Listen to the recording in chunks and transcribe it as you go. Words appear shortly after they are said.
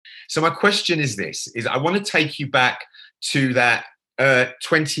So my question is this, is I want to take you back to that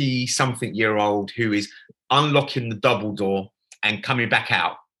 20-something-year-old who is unlocking the double door and coming back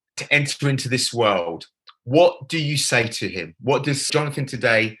out to enter into this world. What do you say to him? What does Jonathan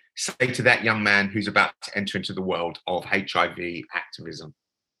today say to that young man who's about to enter into the world of HIV activism?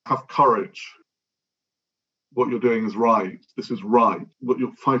 Have courage. What you're doing is right. This is right. What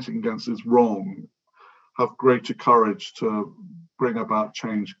you're fighting against is wrong. Have greater courage to bring about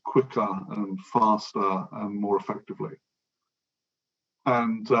change quicker and faster and more effectively.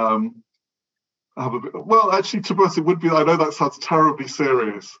 And have a bit. Well, actually, to us, it would be. I know that sounds terribly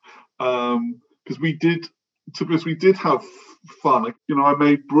serious, because we did have fun. I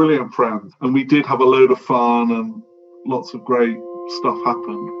made brilliant friends, and we did have a load of fun, and lots of great stuff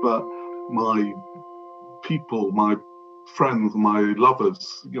happened. But my people, my friends, my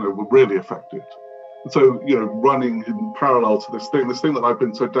lovers, were really affected. And so, running in parallel to this thing that I've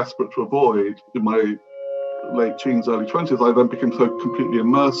been so desperate to avoid in my late teens, early 20s, I then became so completely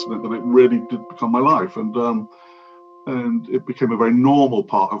immersed in it that it really did become my life, and it became a very normal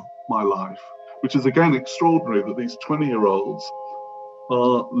part of my life, which is again extraordinary that these 20-year-olds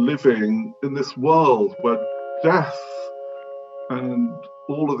are living in this world where death and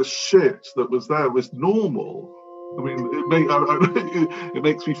all of the shit that was there was normal. I mean, it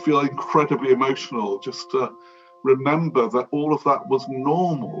makes me feel incredibly emotional just to remember that all of that was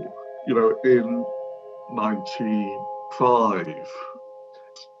normal, in 95.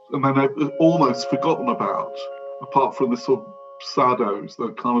 And then I've almost forgotten about, apart from the sort of saddos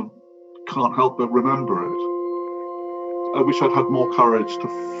that kind of can't help but remember it. I wish I'd had more courage to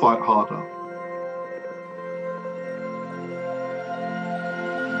fight harder.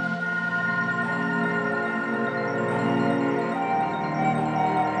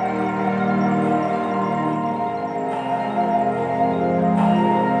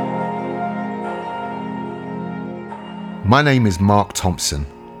 My name is Mark Thompson,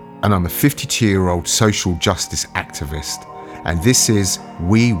 and I'm a 52-year-old social justice activist, and this is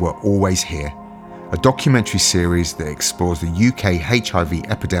We Were Always Here, a documentary series that explores the UK HIV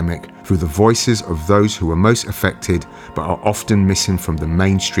epidemic through the voices of those who are most affected but are often missing from the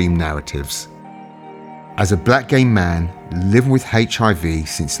mainstream narratives. As a black gay man living with HIV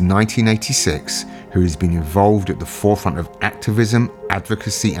since 1986, who has been involved at the forefront of activism,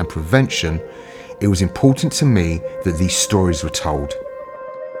 advocacy and prevention, it was important to me that these stories were told.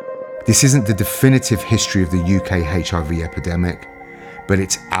 This isn't the definitive history of the UK HIV epidemic, but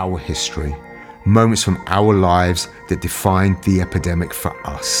it's our history, moments from our lives that defined the epidemic for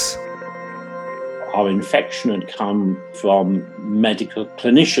us. Our infection had come from medical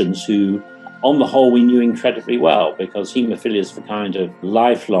clinicians who, on the whole, we knew incredibly well, because haemophilia is the kind of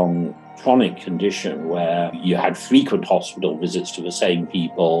lifelong chronic condition where you had frequent hospital visits to the same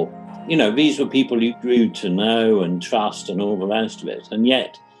people. These were people you grew to know and trust and all the rest of it. And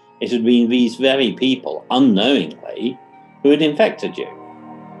yet it had been these very people, unknowingly, who had infected you.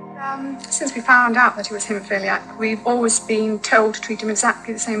 Since we found out that he was haemophiliac, we've always been told to treat him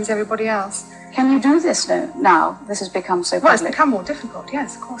exactly the same as everybody else. Can you do this now? This has become so public. Well, it's become more difficult,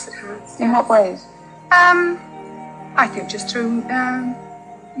 yes, of course it has. In what ways? I think just through,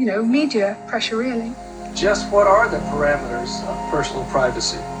 media pressure, really. Just what are the parameters of personal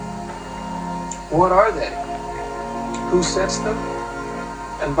privacy? What are they? Who sets them?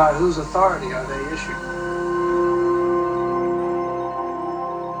 And by whose authority are they issued?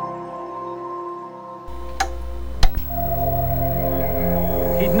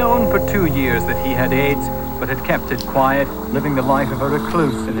 He'd known for 2 years that he had AIDS, but had kept it quiet, living the life of a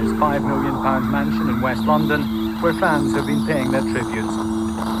recluse in his £5 million mansion in West London, where fans have been paying their tributes.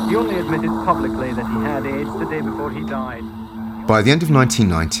 He only admitted publicly that he had AIDS the day before he died. By the end of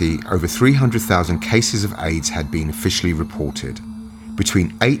 1990, over 300,000 cases of AIDS had been officially reported.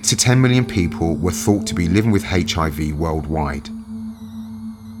 Between 8 to 10 million people were thought to be living with HIV worldwide.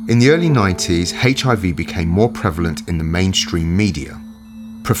 In the early 90s, HIV became more prevalent in the mainstream media.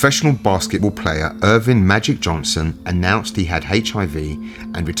 Professional basketball player Earvin Magic Johnson announced he had HIV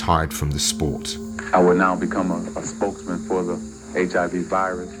and retired from the sport. I will now become a spokesman for the HIV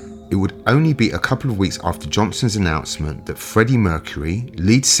virus. It would only be a couple of weeks after Johnson's announcement that Freddie Mercury,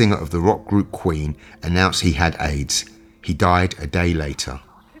 lead singer of the rock group Queen, announced he had AIDS. He died a day later.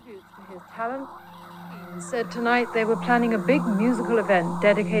 Tributes to his talent. Said tonight they were planning a big musical event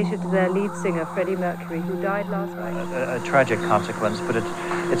dedicated to their lead singer Freddie Mercury, who died last night. A tragic consequence, but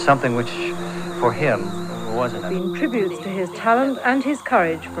it's something which, for him, wasn't. Been tributes to his talent and his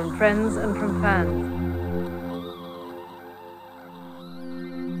courage from friends and from fans.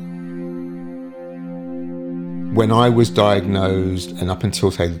 When I was diagnosed, and up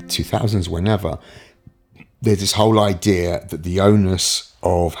until, say, the 2000s, whenever, there's this whole idea that the onus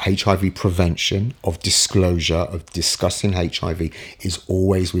of HIV prevention, of disclosure, of discussing HIV is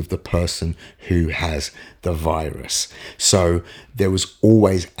always with the person who has the virus. So there was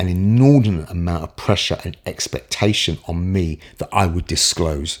always an inordinate amount of pressure and expectation on me that I would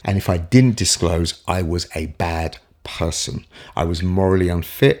disclose. And if I didn't disclose, I was a bad person. I was morally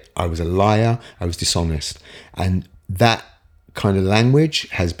unfit. I was a liar. I was dishonest. And that kind of language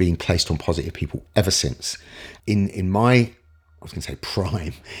has been placed on positive people ever since. In my, I was going to say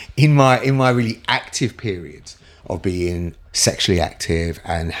prime, in my really active periods of being sexually active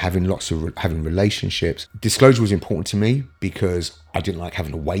and having having relationships, disclosure was important to me because I didn't like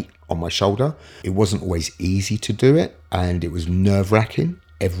having a weight on my shoulder. It wasn't always easy to do it, and it was nerve-wracking.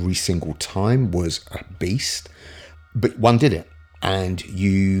 Every single time was a beast, but one did it, and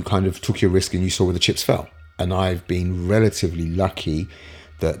you kind of took your risk and you saw where the chips fell. And I've been relatively lucky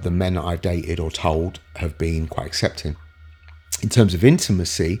that the men that I've dated or told have been quite accepting. In terms of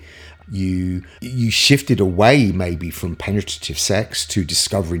intimacy, you shifted away maybe from penetrative sex to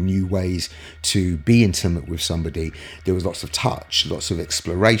discovering new ways to be intimate with somebody. There was lots of touch, lots of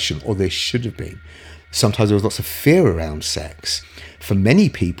exploration, or there should have been. Sometimes there was lots of fear around sex. For many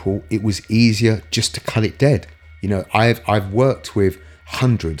people, it was easier just to cut it dead. You know, I've worked with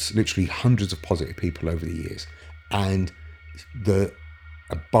literally hundreds of positive people over the years. And the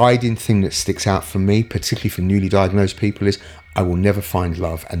abiding thing that sticks out for me, particularly for newly diagnosed people, is I will never find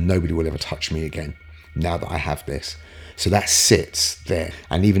love and nobody will ever touch me again now that I have this. So that sits there.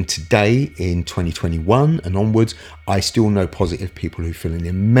 And even today in 2021 and onwards, I still know positive people who feel an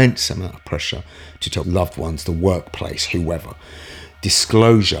immense amount of pressure to tell loved ones, the workplace, whoever.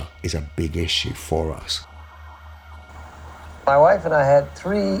 Disclosure is a big issue for us. My wife and I had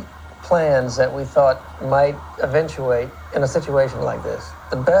 3 plans that we thought might eventuate in a situation like this.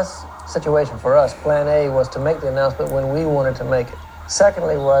 The best situation for us, plan A, was to make the announcement when we wanted to make it.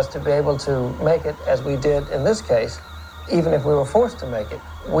 Secondly was to be able to make it as we did in this case, even if we were forced to make it.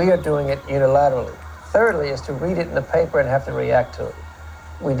 We are doing it unilaterally. Thirdly is to read it in the paper and have to react to it.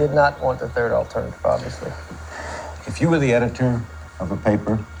 We did not want the third alternative, obviously. If you were the editor of a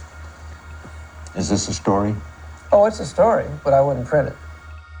paper, is this a story? Oh, it's a story, but I wouldn't print it.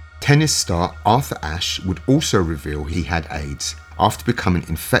 Tennis star Arthur Ashe would also reveal he had AIDS after becoming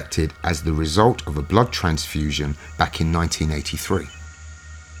infected as the result of a blood transfusion back in 1983.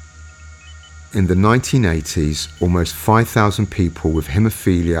 In the 1980s, almost 5,000 people with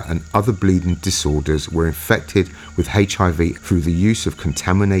haemophilia and other bleeding disorders were infected with HIV through the use of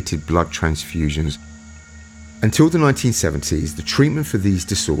contaminated blood transfusions. Until the 1970s, the treatment for these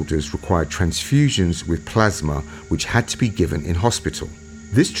disorders required transfusions with plasma, which had to be given in hospital.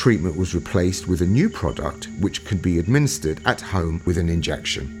 This treatment was replaced with a new product which could be administered at home with an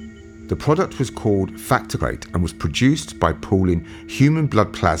injection. The product was called Factorate and was produced by pooling human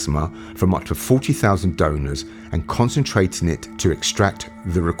blood plasma from up to 40,000 donors and concentrating it to extract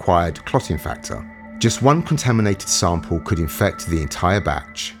the required clotting factor. Just one contaminated sample could infect the entire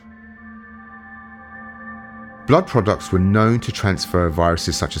batch. Blood products were known to transfer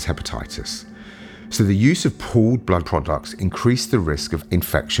viruses such as hepatitis, so the use of pooled blood products increased the risk of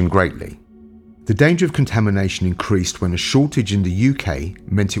infection greatly. The danger of contamination increased when a shortage in the UK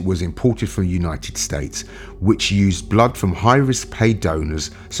meant it was imported from the United States, which used blood from high-risk paid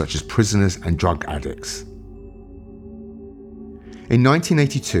donors such as prisoners and drug addicts. In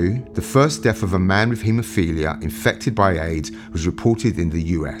 1982, the first death of a man with haemophilia infected by AIDS was reported in the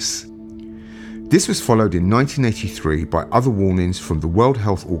US. This was followed in 1983 by other warnings from the World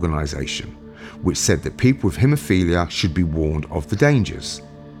Health Organization, which said that people with haemophilia should be warned of the dangers.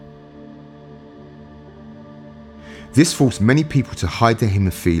 This forced many people to hide their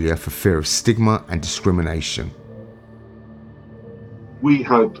haemophilia for fear of stigma and discrimination. We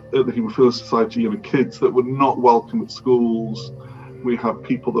had at the Haemophilia Society, kids that were not welcome at schools. We had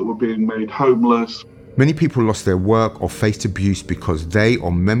people that were being made homeless. Many people lost their work or faced abuse because they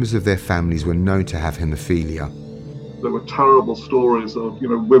or members of their families were known to have haemophilia. There were terrible stories of,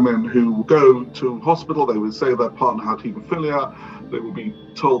 women who would go to hospital, they would say their partner had haemophilia, they would be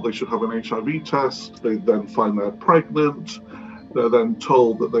told they should have an HIV test, they then find they're pregnant, they're then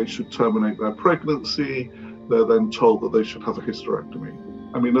told that they should terminate their pregnancy, they're then told that they should have a hysterectomy.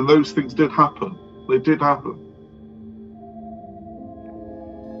 And those things did happen. They did happen.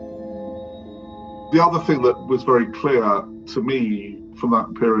 The other thing that was very clear to me from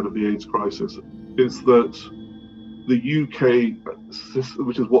that period of the AIDS crisis is that the UK system,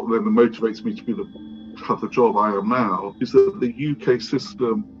 which is what then motivates me to have the job I am now, is that the UK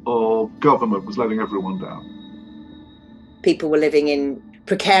system of government was letting everyone down. people were living in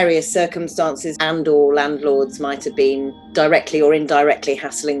precarious circumstances, and or landlords might have been directly or indirectly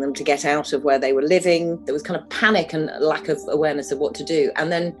hassling them to get out of where they were living. There was kind of panic and lack of awareness of what to do,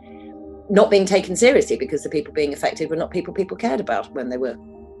 and then not being taken seriously because the people being affected were not people cared about when they were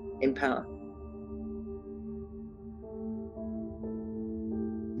in power.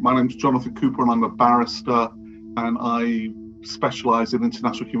 My name's Jonathan Cooper and I'm a barrister, and I specialise in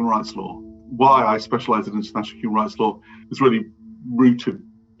international human rights law. Why I specialise in international human rights law is really rooted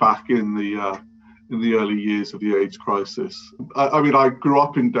back in the early years of the AIDS crisis. I mean, I grew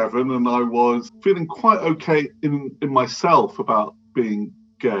up in Devon and I was feeling quite okay in myself about being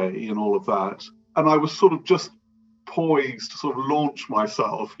gay and all of that. And I was sort of just poised to sort of launch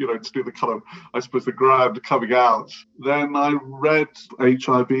myself, to do the kind of, I suppose, the grand coming out. Then I read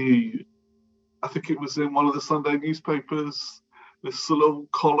HIV, I think it was in one of the Sunday newspapers, this little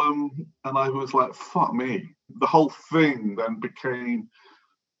column, and I was like, fuck me. The whole thing then became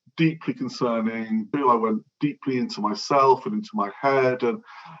deeply concerning. I went deeply into myself and into my head, and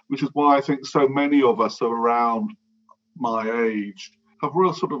which is why I think so many of us around my age have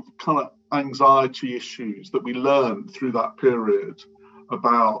real sort of kind of anxiety issues that we learned through that period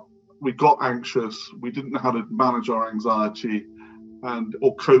about. We got anxious, we didn't know how to manage our anxiety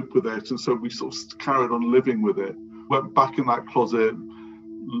or cope with it, and so we sort of carried on living with it. Went back in that closet,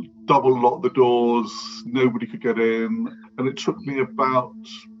 double locked the doors, nobody could get in, and it took me about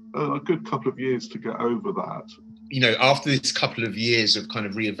a good couple of years to get over that. After this couple of years of kind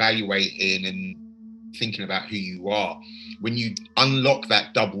of reevaluating and thinking about who you are, when you unlock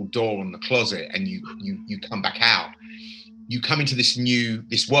that double door in the closet and you come back out, you come into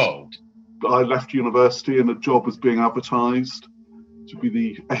this world. I left university and a job was being advertised to be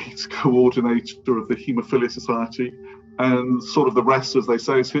the AIDS coordinator of the Haemophilia Society, and sort of the rest, as they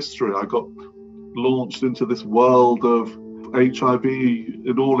say, is history. I got launched into this world of HIV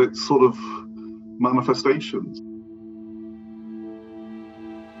in all its sort of manifestations.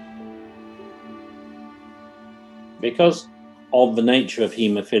 Because of the nature of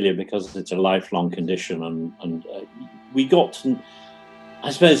haemophilia, because it's a lifelong condition, and we got to,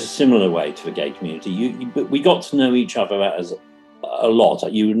 I suppose, a similar way to the gay community. We got to know each other as a lot.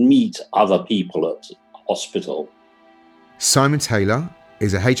 You would meet other people at hospital. Simon Taylor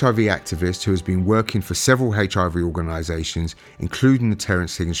is a HIV activist who has been working for several HIV organisations, including the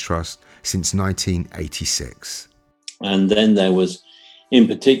Terence Higgins Trust, since 1986. And then there was, in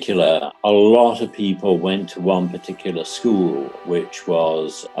particular, a lot of people went to one particular school, which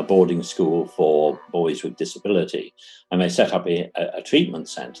was a boarding school for boys with disability. And they set up a treatment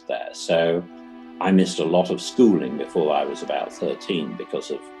centre there. So I missed a lot of schooling before I was about 13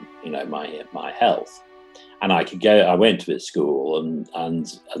 because of, my health. And I went to this school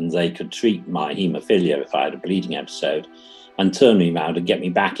and they could treat my haemophilia if I had a bleeding episode and turn me around and get me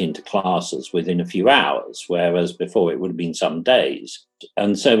back into classes within a few hours, whereas before it would have been some days.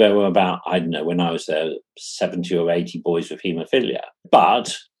 And so there were about, when I was there, 70 or 80 boys with haemophilia.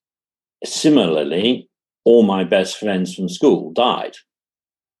 But similarly, all my best friends from school died.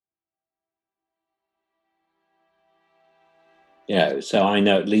 So I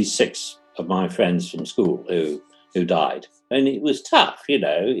know at least 6 of my friends from school who died. And it was tough,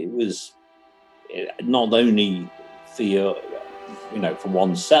 it was not only for for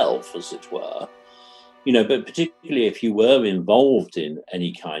oneself, as it were, but particularly if you were involved in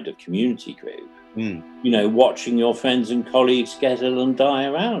any kind of community group, watching your friends and colleagues get ill and die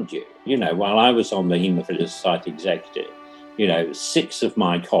around you. While I was on the Haemophilia Society executive, 6 of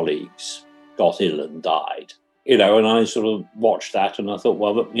my colleagues got ill and died. And I sort of watched that and I thought,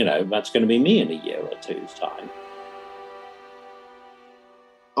 well, that's going to be me in a year or two's time.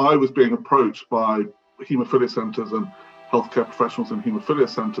 I was being approached by haemophilia centres and healthcare professionals in haemophilia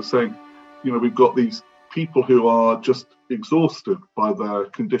centres saying, we've got these people who are just exhausted by their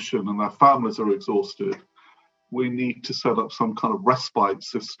condition and their families are exhausted. We need to set up some kind of respite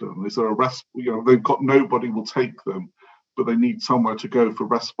system. Is there a they've got nobody will take them, but they need somewhere to go for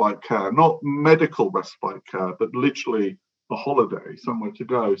respite care, not medical respite care, but literally a holiday, somewhere to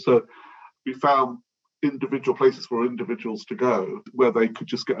go. So we found individual places for individuals to go where they could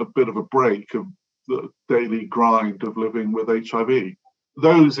just get a bit of a break of the daily grind of living with HIV.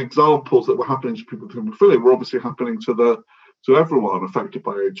 Those examples that were happening to people with haemophilia were obviously happening to everyone affected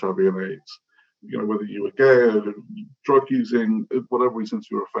by HIV and AIDS. Whether you were gay or drug using, whatever reasons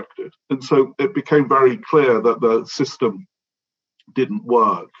you were affected. And so it became very clear that the system didn't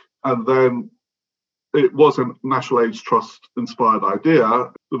work. And then it was a National AIDS Trust inspired idea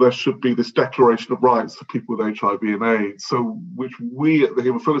that there should be this declaration of rights for people with HIV and AIDS, so which we at the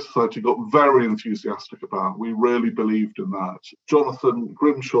Haemophilia Society got very enthusiastic about. We really believed in that. Jonathan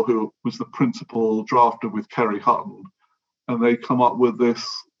Grimshaw, who was the principal drafter with Kerry Hutton, and they come up with this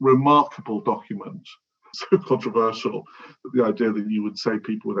remarkable document, so controversial that the idea that you would say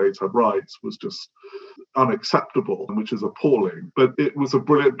people with AIDS have rights was just unacceptable, which is appalling. But it was a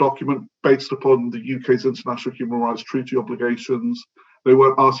brilliant document based upon the UK's international human rights treaty obligations. They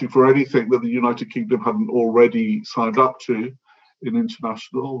weren't asking for anything that the United Kingdom hadn't already signed up to in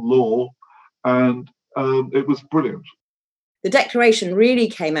international law, and it was brilliant. The declaration really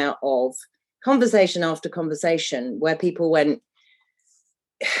came out of conversation after conversation where people went,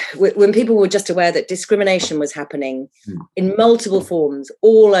 when people were just aware that discrimination was happening in multiple forms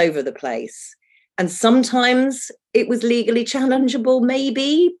all over the place. And sometimes it was legally challengeable,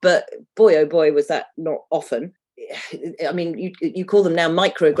 maybe, but boy, oh boy, was that not often. I mean, you call them now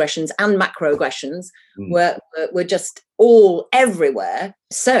microaggressions and macroaggressions were just all everywhere.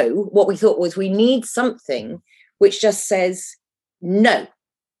 So what we thought was we need something which just says, no,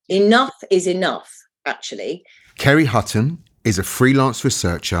 enough is enough, actually. Kerry Hutton is a freelance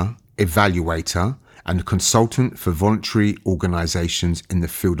researcher, evaluator, and a consultant for voluntary organisations in the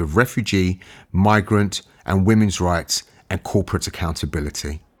field of refugee, migrant, and women's rights and corporate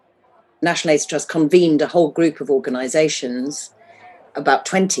accountability. National AIDS Trust convened a whole group of organisations, about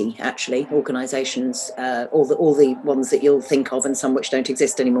 20 actually, organisations, all the ones that you'll think of and some which don't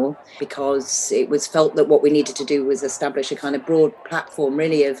exist anymore, because it was felt that what we needed to do was establish a kind of broad platform,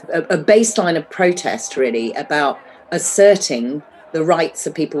 really, of a baseline of protest, really, about asserting the rights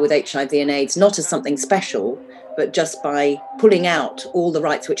of people with HIV and AIDS, not as something special, but just by pulling out all the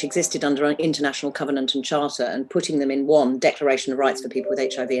rights which existed under an international covenant and charter and putting them in one Declaration of Rights for people with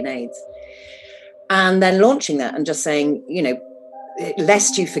HIV and AIDS. And then launching that and just saying, you know,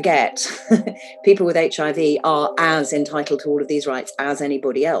 lest you forget, people with HIV are as entitled to all of these rights as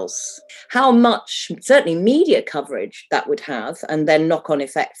anybody else. How much, certainly media coverage that would have, and then knock-on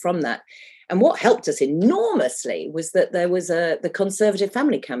effect from that. And what helped us enormously was that there was the Conservative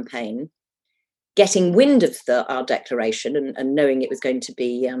Family Campaign getting wind of our declaration and knowing it was going to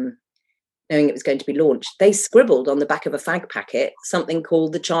be launched. They scribbled on the back of a fag packet something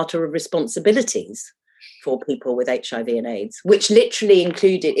called the Charter of Responsibilities for people with HIV and AIDS, which literally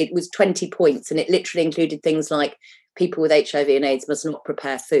included, it was 20 points, and it literally included things like people with HIV and AIDS must not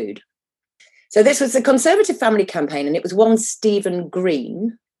prepare food. So this was the Conservative Family Campaign, and it was one Stephen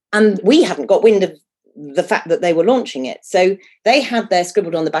Green. And we hadn't got wind of the fact that they were launching it. So they had their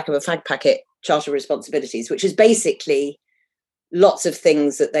scribbled on the back of a fag packet Charter of Responsibilities, which is basically lots of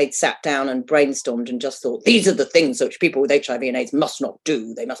things that they'd sat down and brainstormed and just thought, these are the things which people with HIV and AIDS must not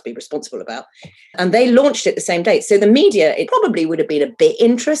do, they must be responsible about. And they launched it the same date. So the media, it probably would have been a bit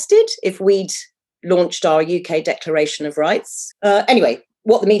interested if we'd launched our UK Declaration of Rights. Anyway,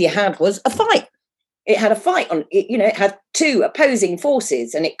 what the media had was a fight. It had a fight on, it had two opposing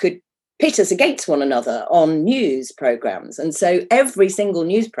forces, and it could pit us against one another on news programmes. And so every single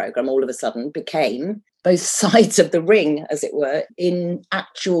news programme all of a sudden became both sides of the ring, as it were, in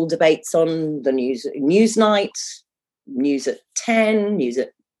actual debates on the news, Newsnight, news at 10, news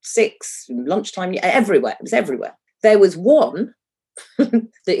at 6, lunchtime, everywhere. It was everywhere. There was one,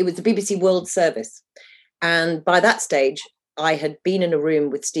 it was the BBC World Service. And by that stage, I had been in a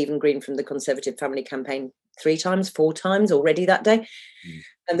room with Stephen Green from the Conservative Family Campaign 4 times already that day.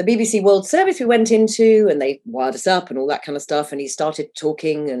 And the BBC World Service we went into, and they wired us up and all that kind of stuff. And he started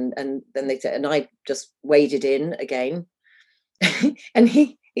talking, and then they said, and I just waded in again. And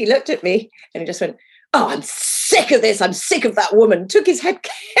he looked at me and he just went, "Oh, I'm sick of this. I'm sick of that woman." Took his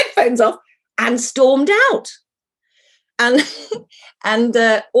headphones off and stormed out. And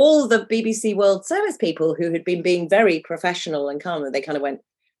all the BBC World Service people who had been being very professional and calm, they kind of went,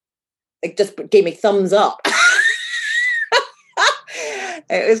 they just gave me thumbs up.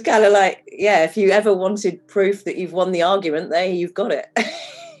 It was kind of like, yeah, if you ever wanted proof that you've won the argument, there you've got it.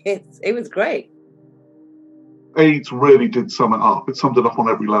 It was great. AIDS really did sum it up. It summed it up on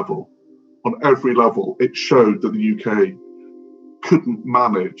every level. On every level, it showed that the UK couldn't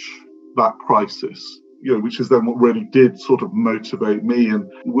manage that crisis, which is then what really did sort of motivate me.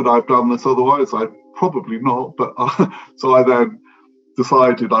 And would I have done this otherwise? I probably not. But so I then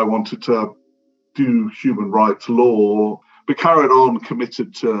decided I wanted to do human rights law, but carried on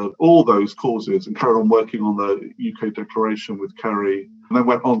committed to all those causes and carried on working on the UK Declaration with Kerry, and then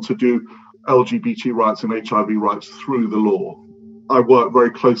went on to do LGBT rights and HIV rights through the law. I worked very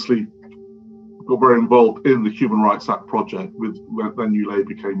closely, got very involved in the Human Rights Act project with when New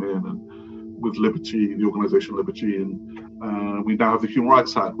Labour came in, and with Liberty, the organisation Liberty, and we now have the Human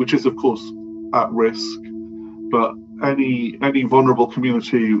Rights Act, which is of course at risk, but any vulnerable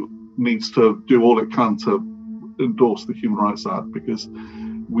community needs to do all it can to endorse the Human Rights Act, because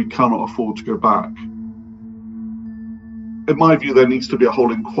we cannot afford to go back. In my view, there needs to be a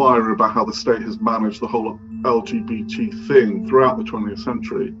whole inquiry about how the state has managed the whole LGBT thing throughout the 20th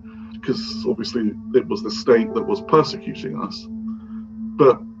century, because obviously it was the state that was persecuting us.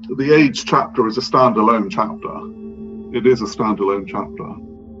 But the AIDS chapter is a standalone chapter. It is a standalone chapter.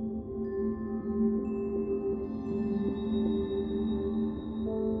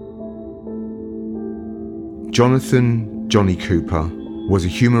 Jonathan "Johnny" Cooper was a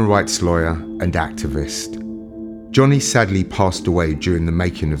human rights lawyer and activist. Johnny sadly passed away during the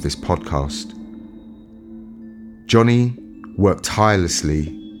making of this podcast. Johnny worked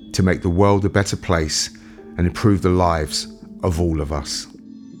tirelessly to make the world a better place and improve the lives of all of us.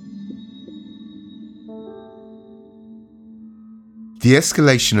 The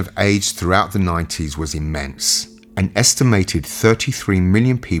escalation of AIDS throughout the 90s was immense. An estimated 33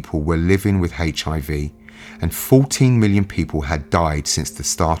 million people were living with HIV, and 14 million people had died since the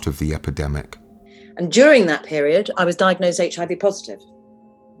start of the epidemic. And during that period, I was diagnosed HIV positive.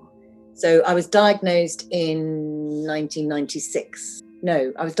 So I was diagnosed in 1996.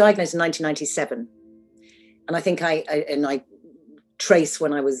 No, I was diagnosed in 1997. And I think I trace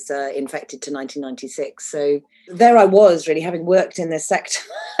when I was infected to 1996. So there I was, really having worked in this sector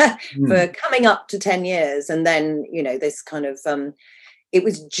for coming up to 10 years. And then, this kind of, it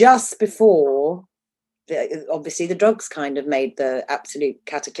was just before, obviously the drugs kind of made the absolute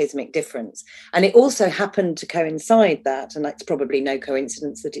cataclysmic difference. And it also happened to coincide that, and that's probably no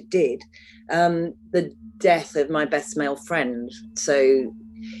coincidence that it did, the death of my best male friend. So,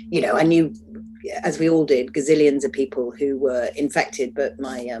 I knew, as we all did, gazillions of people who were infected, but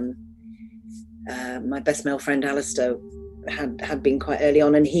my best male friend Alistair had been quite early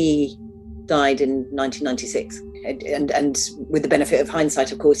on, and he died in 1996. And with the benefit of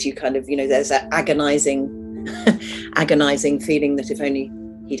hindsight, of course, you kind of, there's that agonizing feeling that if only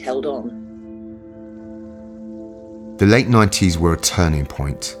he'd held on. The late 90s were a turning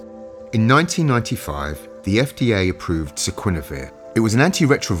point. In 1995, the FDA approved Saquinavir. It was an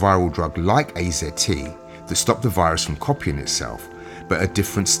antiretroviral drug like AZT that stopped the virus from copying itself, but at a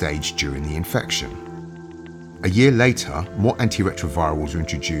different stage during the infection. A year later, more antiretrovirals were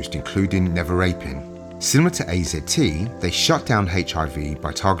introduced, including nevirapine. Similar to AZT, they shut down HIV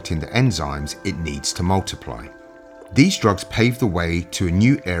by targeting the enzymes it needs to multiply. These drugs paved the way to a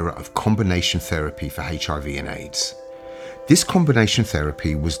new era of combination therapy for HIV and AIDS. This combination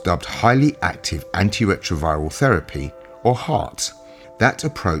therapy was dubbed highly active antiretroviral therapy, or HAART. That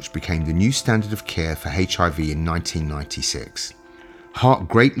approach became the new standard of care for HIV in 1996. HAART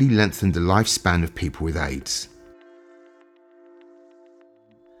greatly lengthened the lifespan of people with AIDS.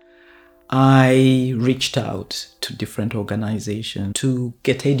 I reached out to different organizations to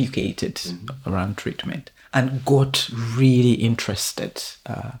get educated around treatment and got really interested.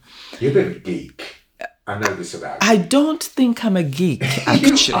 You're a bit of a geek. I know this about you. I don't think I'm a geek,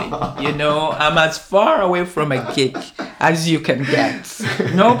 actually. I'm as far away from a geek as you can get.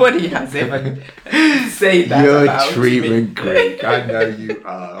 Nobody has ever said that You're about a treatment me. geek. I know you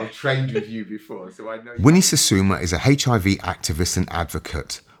are. I've trained with you before, so I know you. Winnie Sassouma is a HIV activist and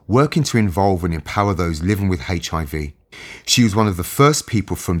advocate, working to involve and empower those living with HIV. She was one of the first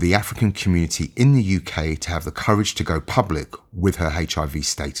people from the African community in the UK to have the courage to go public with her HIV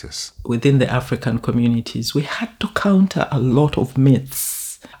status. Within the African communities, we had to counter a lot of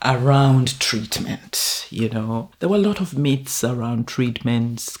myths around treatment. There were a lot of myths around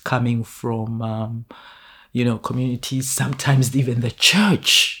treatments coming from, communities, sometimes even the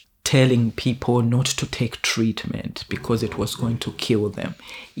church, telling people not to take treatment because it was going to kill them.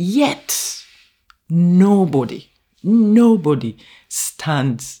 Yet, nobody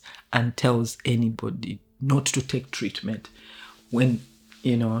stands and tells anybody not to take treatment when,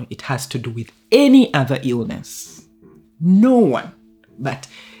 it has to do with any other illness. No one. But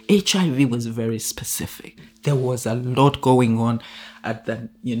HIV was very specific. There was a lot going on at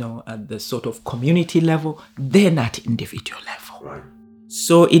the sort of community level, then at individual level. Right.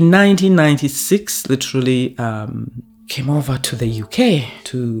 So in 1996, literally came over to the UK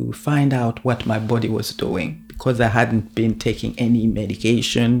to find out what my body was doing, because I hadn't been taking any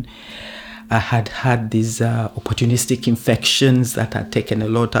medication. I had these opportunistic infections that had taken a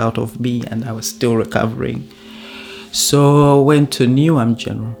lot out of me, and I was still recovering. So I went to Newham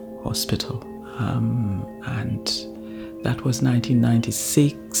General Hospital, and That was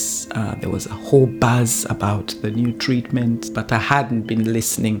 1996. There was a whole buzz about the new treatment, but I hadn't been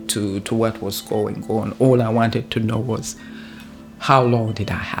listening to what was going on. All I wanted to know was, how long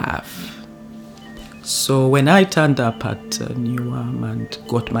did I have? So when I turned up at Newham and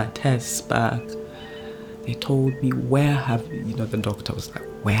got my tests back, they told me, the doctor was like,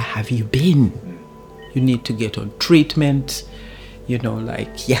 where have you been? You need to get on treatment,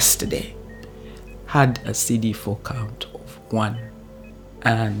 like yesterday. Had a CD4 count of 1,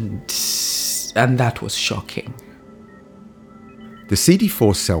 and that was shocking. The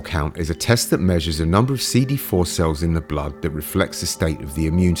CD4 cell count is a test that measures the number of CD4 cells in the blood that reflects the state of the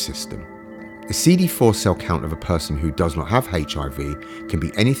immune system. The CD4 cell count of a person who does not have HIV can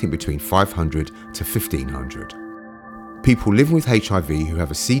be anything between 500 to 1500. People living with HIV who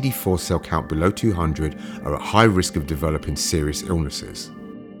have a CD4 cell count below 200 are at high risk of developing serious illnesses.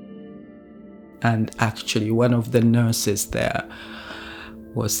 And actually, one of the nurses there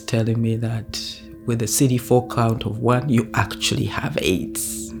was telling me that with a CD4 count of 1, you actually have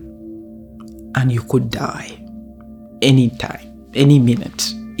AIDS. And you could die anytime, any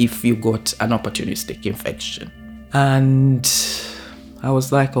minute, if you got an opportunistic infection. And I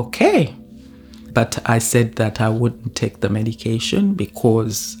was like, okay. But I said that I wouldn't take the medication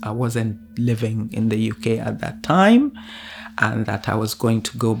because I wasn't living in the UK at that time, and that I was going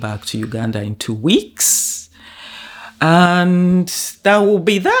to go back to Uganda in 2 weeks. And that will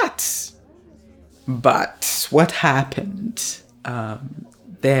be that. But what happened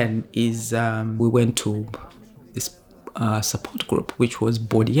then is we went to this support group, which was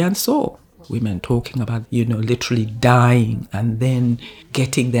Body and Soul. Women talking about, literally dying and then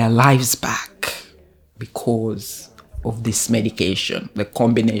getting their lives back because of this medication, the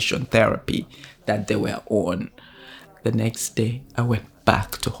combination therapy that they were on. The next day, I went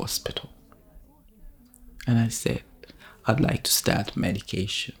back to hospital. And I said, I'd like to start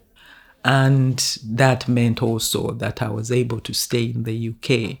medication. And that meant also that I was able to stay in the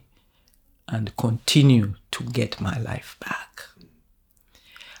UK and continue to get my life back.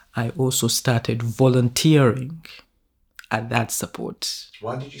 I also started volunteering at that support.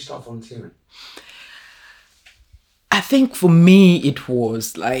 Why did you start volunteering? I think for me, it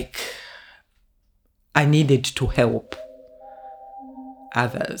was like I needed to help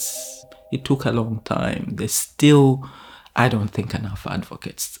others. It took a long time. There's still, I don't think, enough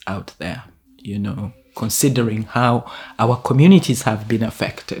advocates out there, considering how our communities have been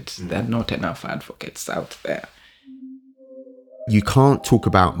affected. There are not enough advocates out there. You can't talk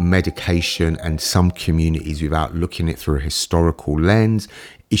about medication and some communities without looking at it through a historical lens,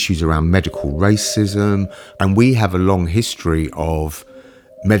 issues around medical racism. And we have a long history of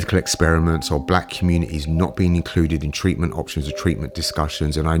medical experiments or black communities not being included in treatment options or treatment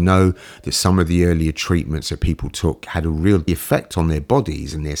discussions. And I know that some of the earlier treatments that people took had a real effect on their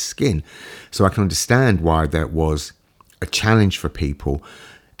bodies and their skin. So I can understand why that was a challenge for people.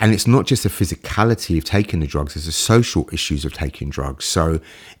 And it's not just the physicality of taking the drugs, there's the social issues of taking drugs. So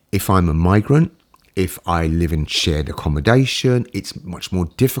if I'm a migrant, if I live in shared accommodation, it's much more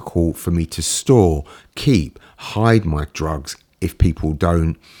difficult for me to store, keep, hide my drugs if people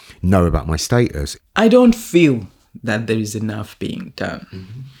don't know about my status. I don't feel that there is enough being done.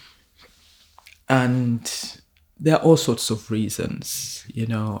 Mm-hmm. And there are all sorts of reasons,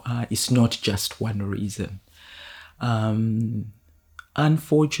 it's not just one reason.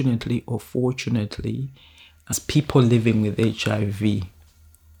 Unfortunately or fortunately, as people living with HIV,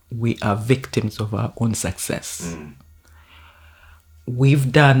 we are victims of our own success.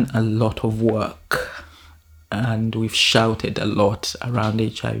 We've done a lot of work and we've shouted a lot around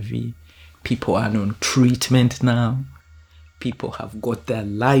HIV. People are on treatment now. People have got their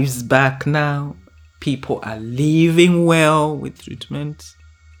lives back now. People are living well with treatment.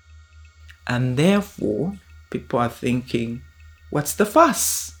 And therefore, people are thinking, what's the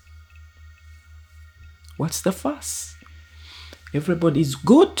fuss? What's the fuss? Everybody's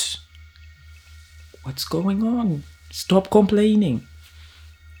good. What's going on? Stop complaining,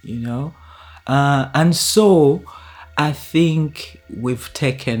 And so I think we've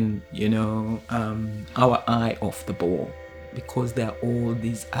taken, our eye off the ball because there are all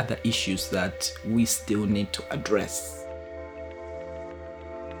these other issues that we still need to address.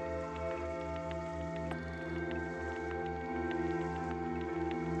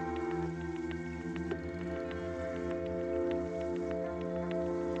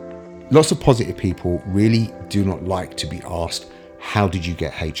 Lots of positive people really do not like to be asked, how did you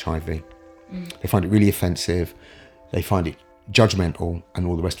get HIV? They find it really offensive. They find it judgmental and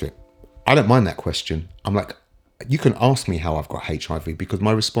all the rest of it. I don't mind that question. I'm like, You can ask me how I've got HIV because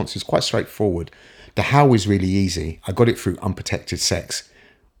my response is quite straightforward. The how is really easy. I got it through unprotected sex,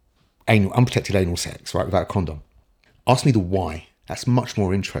 unprotected anal sex, right, without a condom. Ask me the why. That's much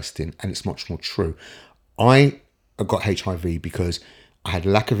more interesting and it's much more true. I got HIV because I had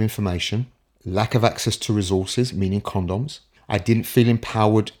lack of information, lack of access to resources, meaning condoms. I didn't feel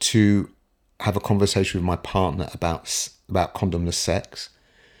empowered to have a conversation with my partner about condomless sex.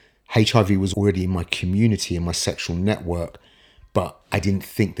 HIV was already in my community, in my sexual network, but I didn't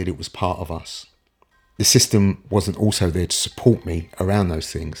think that it was part of us. The system wasn't also there to support me around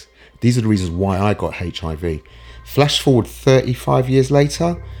those things. These are the reasons why I got HIV. Flash forward 35 years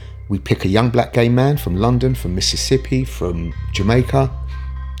later, we pick a young black gay man from London, from Mississippi, from Jamaica.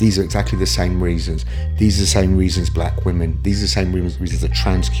 These are exactly the same reasons. These are the same reasons black women, these are the same reasons the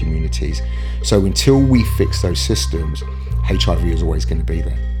trans communities. So until we fix those systems, HIV is always going to be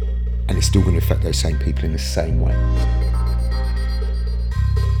there. And it's still going to affect those same people in the same way.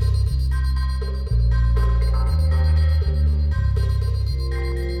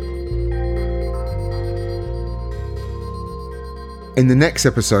 In the next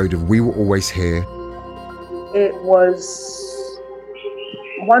episode of We Were Always Here, it was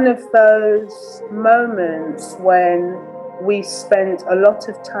one of those moments when we spent a lot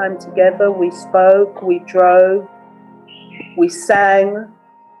of time together. We spoke, we drove, we sang,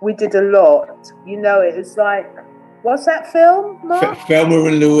 we did a lot. You know, it was like, what's that film, Mark? Thelma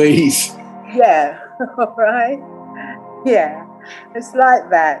and Louise. Yeah, right? Yeah, it's like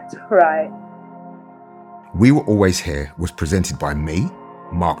that, right? We Were Always Here was presented by me,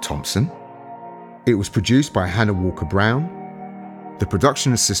 Mark Thompson. It was produced by Hannah Walker-Brown. The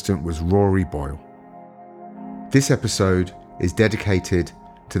production assistant was Rory Boyle. This episode is dedicated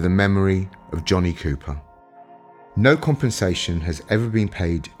to the memory of Johnny Cooper. No compensation has ever been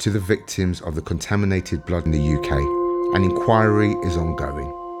paid to the victims of the contaminated blood in the UK. An inquiry is ongoing.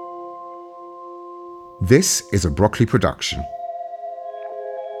 This is a Broccoli production.